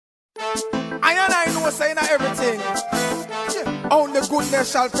I know saying everything. Only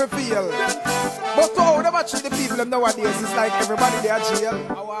goodness shall prevail. But to how them treat the people nowadays, it's like everybody they are jail.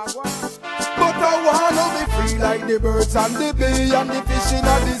 But I wanna be free like the birds and the bee and the fish in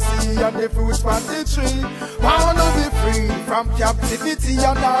the sea and the fruits from the tree. Wanna be free from captivity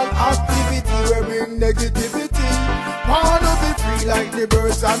and all activity wearing negativity. Wanna be free like the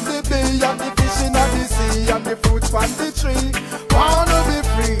birds and the bee and the fish in the sea and the fruits from the tree. Wanna be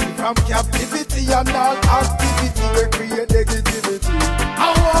free from captivity and all activity we create negativity. I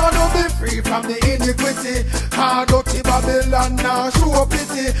wanna be free from the iniquity. Hard up the Babylon now show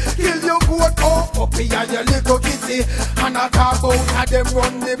pity. Kill your goat, oh puppy and your little kitty. And I talk about how them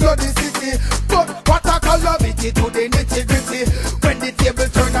run the bloody city. But what a calamity to the nitty gritty. When the table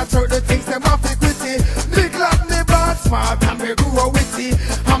turn and turn the things them off equity. Me glad me bad smart and me grow witty.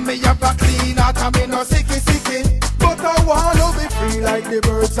 And me have a clean heart and me no sicky sicky. But I wanna be free like the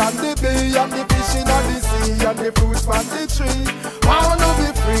birds and the bee and the fish in the sea and the fruits from the tree. Wanna be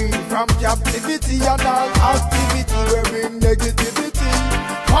free from captivity and all activity wearing negativity.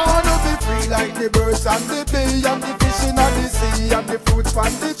 Wanna be free like the birds and the bee and the fish in the sea and the fruits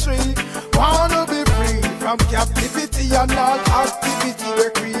from the tree. Wanna be free from captivity and all activity we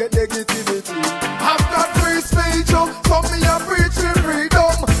create negativity. I've got free speech, so me a preach for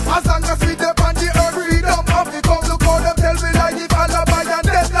freedom. As long as we dep on the earth freedom. Have to come look how them tell me like if alibi and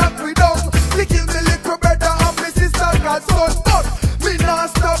deadlock we done. They kill me little brother and my sister God's son. But me not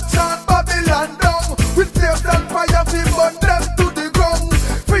stop chant Babylon down. With flames and fire we burn them to the ground.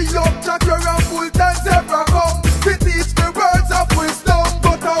 Free up Jacker and full time zebra come. We teach the words of wisdom.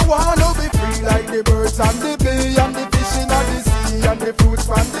 But I wanna be free like the birds and the bee and the fish in the sea and the fruits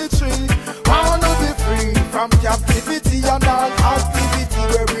from the tree. Wanna be free from captivity and all activity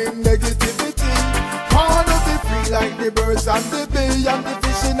wearing negativity. Wanna be free like the birds and the bee and the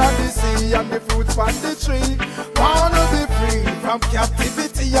fish in the sea and the fruits from the tree. Wanna be free from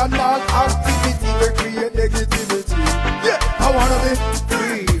captivity and all activity we create negativity. Yeah, I wanna be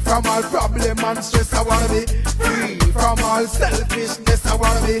free from all problem and stress. I wanna be free from all selfishness. I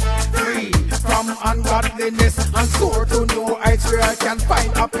wanna be free from ungodliness and soar to new heights where I can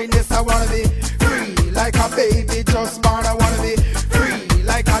find happiness. I wanna be free like a baby just born. I wanna be free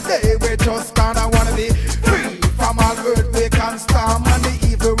like a day we just gone. I wanna be free from all earthquake and storm and the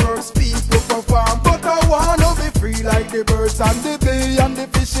evil works people perform. But I wanna be free like the birds and the bee and the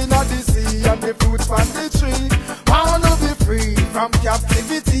fish in the sea and the fruits from the tree. Wanna be free from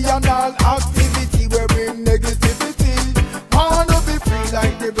captivity and all activity wearing negativity. Wanna be free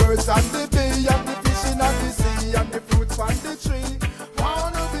like the birds and the bee and the fish in the sea and the fruits from the tree.